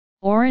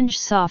Orange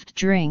soft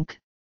drink,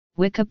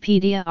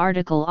 Wikipedia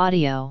article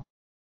audio.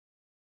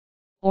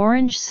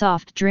 Orange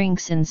soft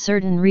drinks in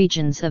certain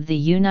regions of the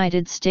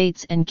United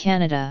States and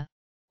Canada,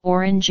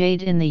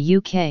 orangeade in the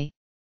UK,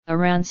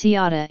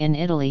 aranciata in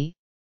Italy,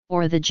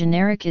 or the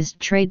genericized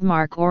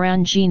trademark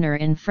oranginer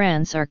in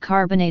France are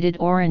carbonated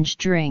orange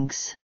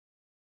drinks.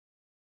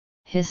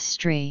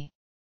 History.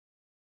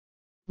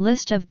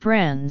 List of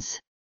brands.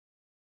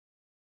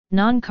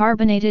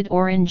 Non-carbonated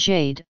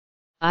orangeade,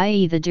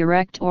 i.e. the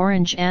direct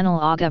orange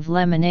analog of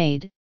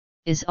lemonade,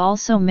 is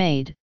also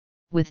made,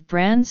 with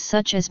brands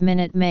such as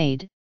Minute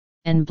Maid,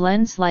 and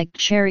blends like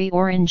cherry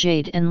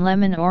orangeade and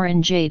lemon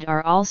orangeade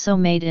are also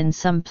made in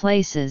some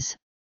places,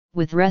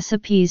 with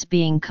recipes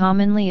being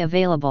commonly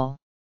available.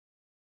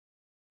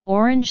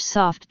 Orange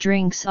soft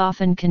drinks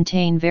often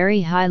contain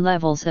very high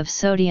levels of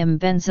sodium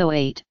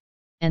benzoate,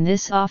 and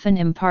this often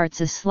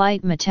imparts a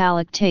slight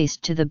metallic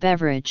taste to the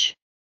beverage.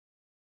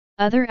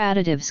 Other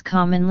additives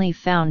commonly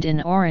found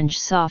in orange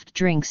soft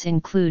drinks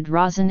include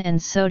rosin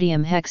and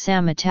sodium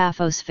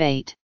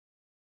hexametaphosphate.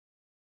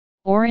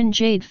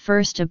 Orangeade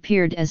first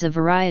appeared as a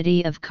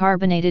variety of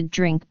carbonated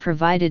drink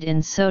provided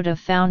in soda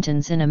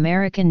fountains in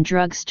American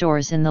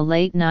drugstores in the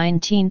late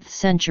 19th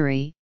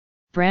century,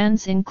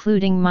 brands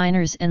including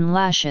Miners and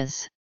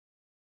Lashes.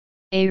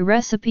 A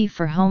recipe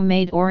for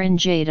homemade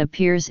orangeade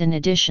appears in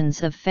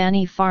editions of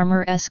Fanny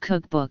Farmer's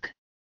cookbook.